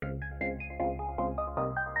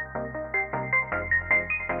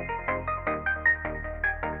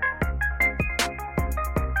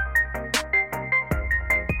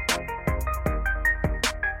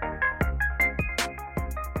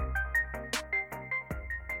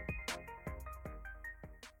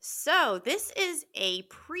So, this is a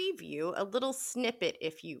preview, a little snippet,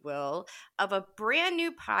 if you will, of a brand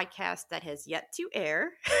new podcast that has yet to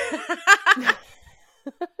air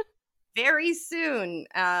very soon,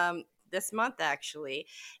 this month actually.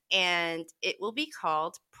 And it will be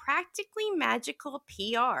called Practically Magical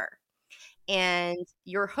PR. And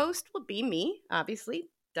your host will be me, obviously,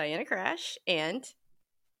 Diana Crash. And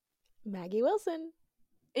Maggie Wilson.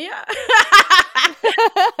 yeah.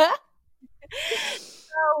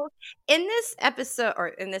 So, in this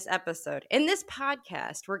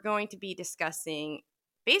podcast, we're going to be discussing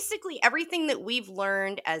basically everything that we've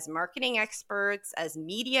learned as marketing experts, as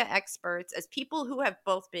media experts, as people who have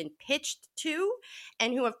both been pitched to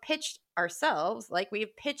and who have pitched ourselves, like we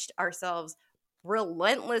have pitched ourselves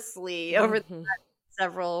relentlessly over the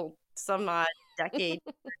several some odd decades.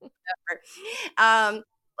 um,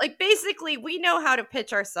 like basically we know how to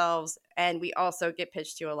pitch ourselves and we also get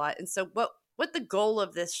pitched to a lot. And so what the goal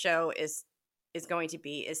of this show is going to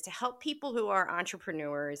be is to help people who are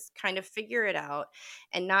entrepreneurs kind of figure it out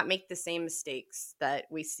and not make the same mistakes that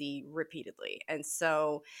we see repeatedly. And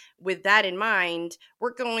so with that in mind,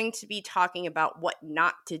 we're going to be talking about what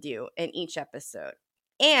not to do in each episode.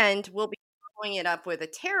 And we'll be following it up with a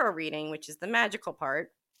tarot reading, which is the magical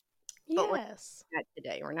part. But we're Yes. not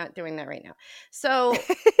today. We're not doing that right now. So,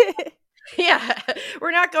 yeah,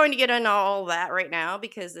 we're not going to get into all that right now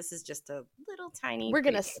because this is just a little tiny We're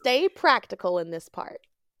going to preview. stay practical in this part.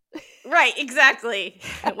 Right, exactly.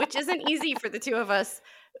 Which isn't easy for the two of us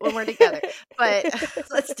when we're together. But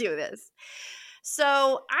let's do this.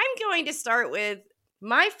 So, I'm going to start with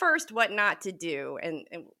my first what not to do, and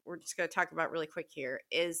we're just going to talk about really quick here,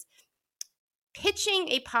 is pitching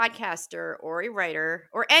a podcaster or a writer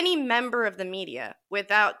or any member of the media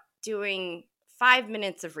without doing 5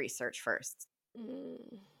 minutes of research first.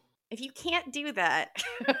 If you can't do that,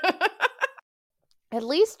 At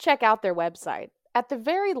least check out their website. At the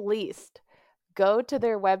very least, go to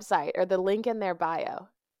their website or the link in their bio.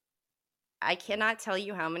 I cannot tell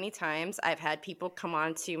you how many times I've had people come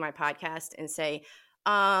on to my podcast and say,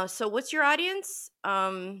 so what's your audience?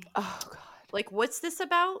 Oh God. Like, what's this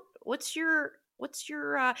about? What's your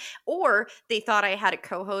or they thought I had a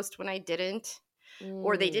co-host when I didn't,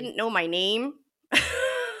 or they didn't know my name.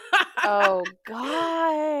 Oh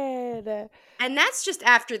God. And that's just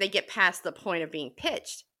after they get past the point of being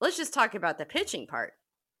pitched. Let's just talk about the pitching part.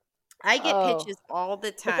 I get pitches all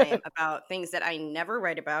the time about things that I never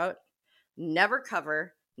write about, never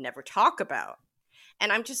cover, never talk about.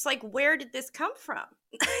 And I'm just like, where did this come from?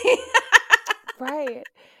 Right.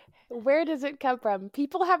 Where does it come from?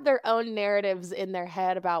 People have their own narratives in their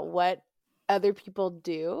head about what other people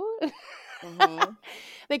do. Mm-hmm.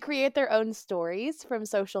 They create their own stories from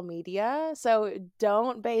social media. So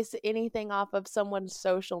don't base anything off of someone's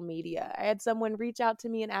social media. I had someone reach out to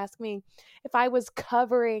me and ask me if I was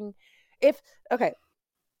covering okay.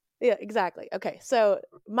 Yeah, exactly. Okay. So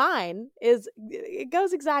mine it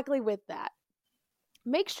goes exactly with that.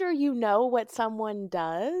 Make sure you know what someone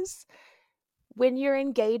does when you're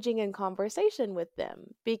engaging in conversation with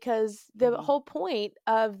them, because the whole point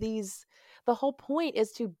is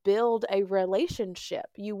to build a relationship.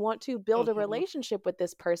 You want to build a relationship with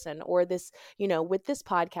this person or this, with this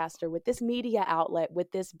podcaster, with this media outlet, with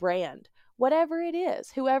this brand, whatever it is,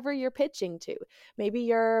 whoever you're pitching to. Maybe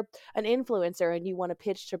you're an influencer and you want to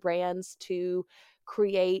pitch to brands to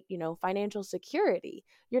create, financial security.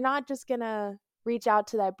 You're not just going to reach out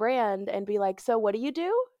to that brand and be like, so what do you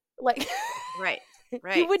do? Like, Right.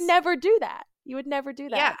 You would never do that.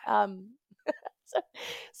 Yeah.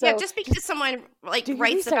 So yeah, just because someone writes about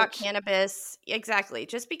research. cannabis, exactly.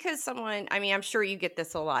 Just because someone, I mean, I'm sure you get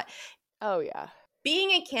this a lot. Oh yeah.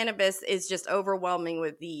 Being in cannabis is just overwhelming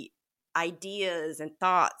with the ideas and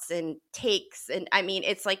thoughts and takes. And I mean,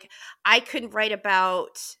 it's like I could write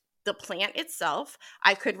about the plant itself.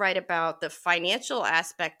 I could write about the financial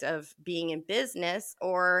aspect of being in business,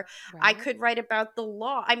 or I could write about the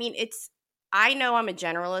law. I mean, I know I'm a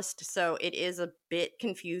generalist, so it is a bit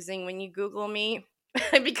confusing when you Google me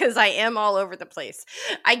because I am all over the place.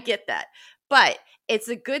 I get that. But it's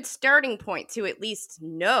a good starting point to at least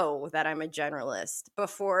know that I'm a generalist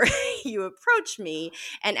before you approach me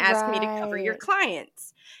and ask me to cover your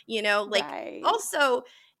clients. Also,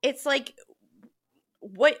 it's like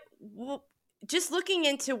what just looking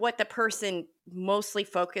into what the person mostly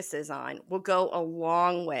focuses on will go a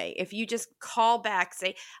long way. If you just call back,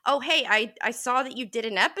 say, oh, hey, I saw that you did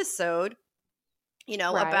an episode,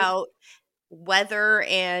 about weather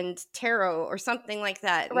and tarot or something like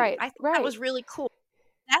that. And I thought that was really cool.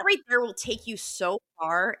 that right there will take you so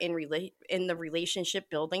far in the relationship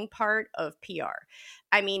building part of PR.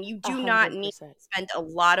 I mean, you do not need 100%. to spend a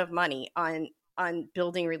lot of money on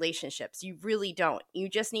building relationships. You really don't. You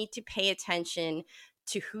just need to pay attention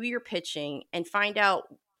to who you're pitching and find out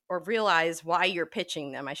or realize why you're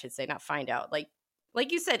pitching them. I should say, not find out.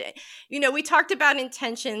 Like you said, we talked about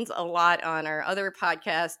intentions a lot on our other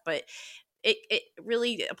podcast, but it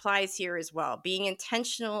really applies here as well. Being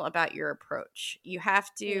intentional about your approach. You have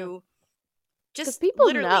Yeah. to Because just people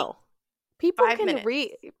literally know. People 5 can minutes.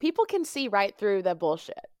 people can see right through the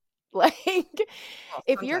bullshit. Like, Well,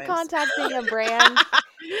 if you're sometimes. contacting a brand,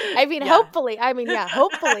 I mean, Yeah. hopefully,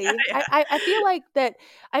 hopefully. Yeah. I feel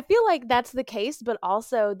like that's the case, but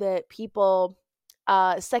also that people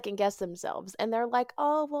second guess themselves and they're like,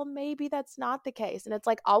 oh, well, maybe that's not the case. And it's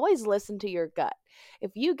like, always listen to your gut.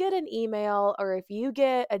 If you get an email or if you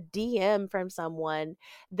get a DM from someone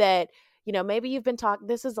that, maybe you've been talking,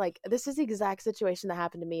 this is the exact situation that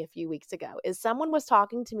happened to me a few weeks ago, is someone was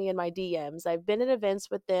talking to me in my DMs. I've been at events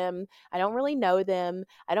with them. I don't really know them.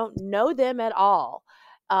 I don't know them at all.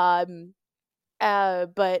 But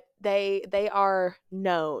they are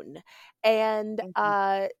known. And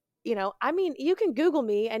Mhm. I mean, you can Google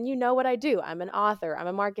me and you know what I do. I'm an author. I'm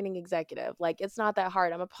a marketing executive. Like, it's not that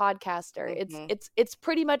hard. I'm a podcaster. Mhm. It's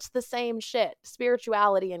pretty much the same shit.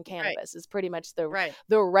 Spirituality and Right. cannabis is pretty much the Right.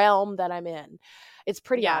 realm that I'm in. It's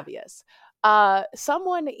pretty Yeah. obvious.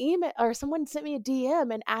 Someone sent me a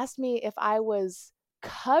DM and asked me if I was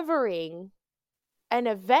covering an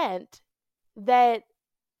event that,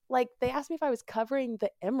 like, they asked me if I was covering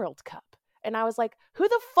the Emerald Cup. And I was like, who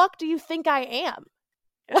the fuck do you think I am?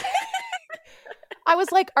 I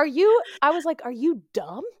was like, are you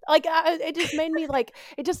dumb? Like, it just made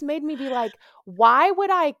me be like, why would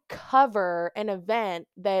I cover an event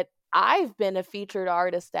that I've been a featured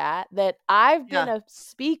artist at, that I've been Yeah. a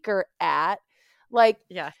speaker at? Like,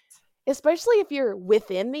 Yeah. especially if you're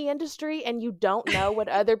within the industry and you don't know what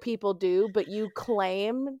other people do, but you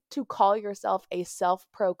claim to call yourself a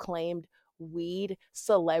self-proclaimed weed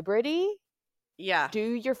celebrity. Yeah.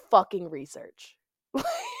 Do your fucking research.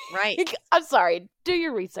 Right. I'm sorry, do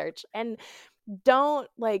your research and don't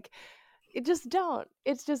don't.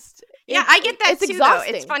 It's just Yeah, I get that it's too, though. It's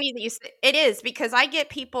exhausting. funny that it is because I get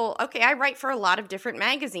people. Okay, I write for a lot of different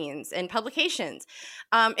magazines and publications.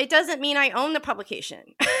 It doesn't mean I own the publication.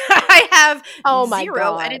 I have Oh my zero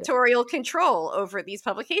God. editorial control over these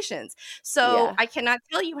publications. So Yeah. I cannot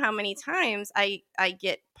tell you how many times I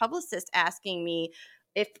get publicists asking me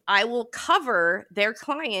if I will cover their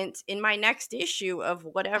client in my next issue of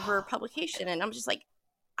whatever Oh publication, my and I'm just like,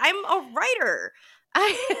 I'm a writer.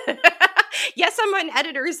 I yes, I'm an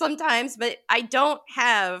editor sometimes, but I don't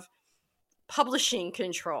have publishing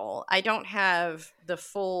control. I don't have the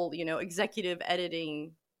full, executive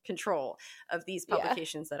editing control of these God. Yeah.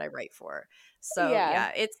 publications that I write for. So, Yeah.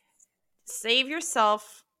 yeah, it's save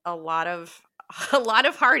yourself a lot of a lot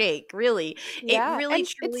of heartache, really. It Yeah, really and it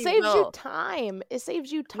truly saves you will. time. It saves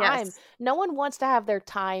you time. Yes. No one wants to have their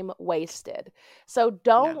time wasted. So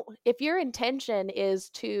No. if your intention is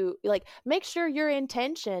to, like, make sure your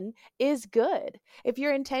intention is good. If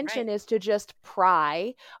your Right. intention is to just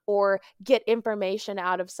pry or get information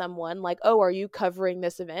out of someone, like, oh, are you covering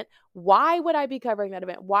this event? Why would I be covering that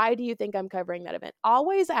event? Why do you think I'm covering that event?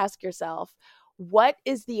 Always ask yourself, what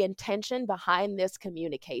is the intention behind this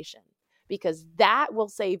communication? Because that will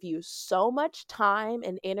save you so much time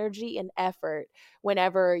and energy and effort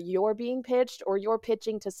whenever you're being pitched or you're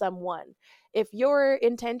pitching to someone. If your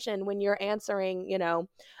intention when you're answering, a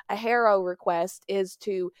HARO request is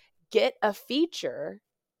to get a feature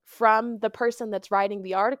from the person that's writing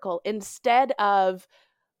the article instead of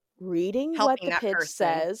reading what Helping the that pitch person.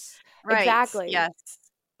 says. Right. Exactly. Yes.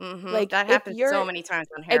 Like, That if happens so you're many times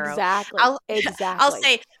on Harrow. exactly, I'll I'll exactly.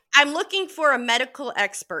 say, "I'm looking for a medical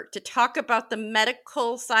expert to talk about the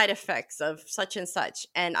medical side effects of such and such,"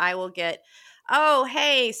 and I will get, "Oh,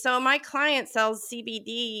 hey, so my client sells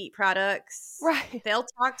CBD products. Right. They'll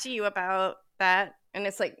talk to you about that." And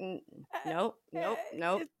it's like, Uh, nope, nope,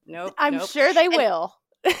 nope, nope, I'm nope." sure they And will.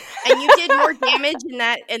 and you did more damage in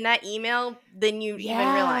that email than you even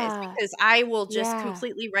realize, Yeah. because I will just Yeah.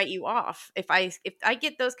 completely write you off. If I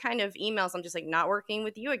get those kind of emails, I'm just like, not working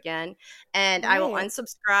with you again, and I will Right.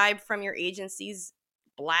 unsubscribe from your agency's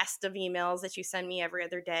blast of emails that you send me every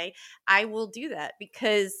other day. I will do that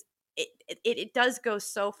because it does go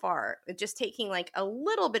so far. Just taking like a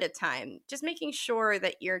little bit of time, just making sure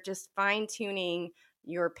that you're just fine tuning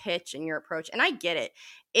your pitch and your approach. And I get it,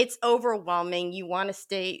 it's overwhelming. You want to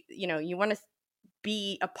stay, you want to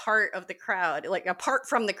be a part of the crowd, like apart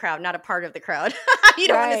from the crowd, not a part of the crowd. You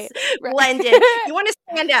don't want to blend in. You want to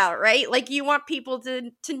stand out, right? Like you want people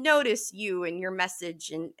to notice you and your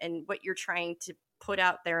message and what you're trying to put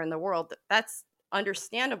out there in the world. That's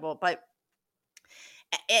understandable, but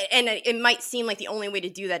and it might seem like the only way to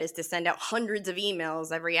do that is to send out hundreds of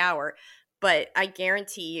emails every hour. But I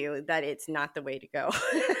guarantee you that it's not the way to go.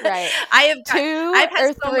 Right. I've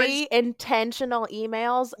had 2 or 3 intentional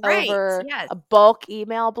emails over a bulk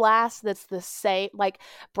email blast that's the same. Like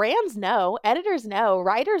brands know, editors know,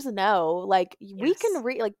 writers know. Like we can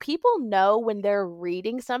read, like people know when they're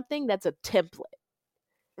reading something that's a template.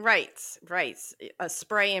 Right. A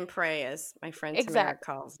spray and pray, as my friend Tamara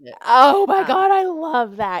calls it. Oh my God, I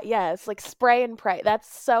love that. Yes, like spray and pray.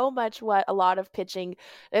 That's so much what a lot of pitching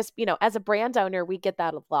is. As a brand owner, we get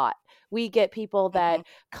that a lot. We get people that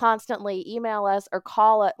constantly email us or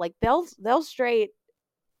call it. Like they'll straight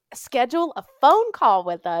schedule a phone call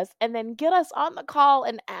with us and then get us on the call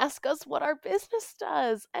and ask us what our business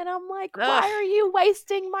does. And I'm like, why are you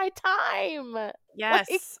wasting my time? Yes,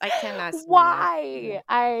 like, I cannot. Why?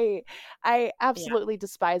 I absolutely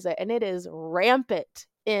despise it. And it is rampant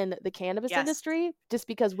in the cannabis industry, just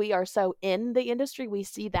because we are so in the industry. We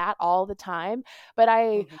see that all the time. But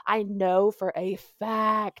I know for a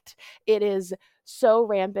fact it is so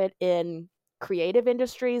rampant in creative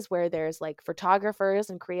industries where there's like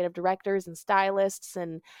photographers and creative directors and stylists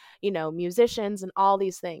and musicians and all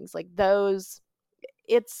these things like those.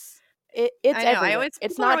 It's everywhere.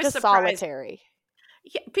 It's not just solitary.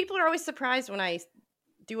 Yeah, people are always surprised when I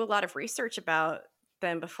do a lot of research about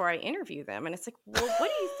them before I interview them, and it's like, well, what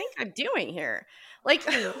do you think I'm doing here? Like,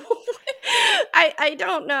 I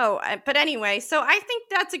don't know. But anyway, so I think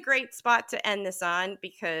that's a great spot to end this on,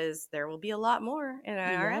 because there will be a lot more in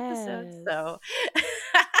our episode. So,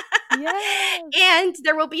 and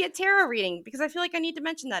there will be a tarot reading, because I feel like I need to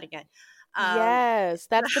mention that again. Yes,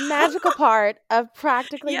 that's the magical part of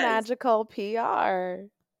Practically Magical PR.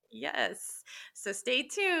 Yes. So stay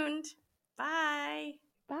tuned. Bye.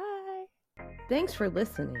 Bye. Thanks for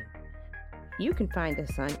listening. You can find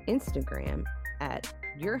us on Instagram at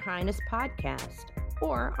Your Highness Podcast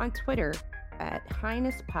or on Twitter at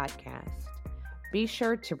Highness Podcast. Be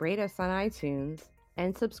sure to rate us on iTunes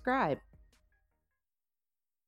and subscribe.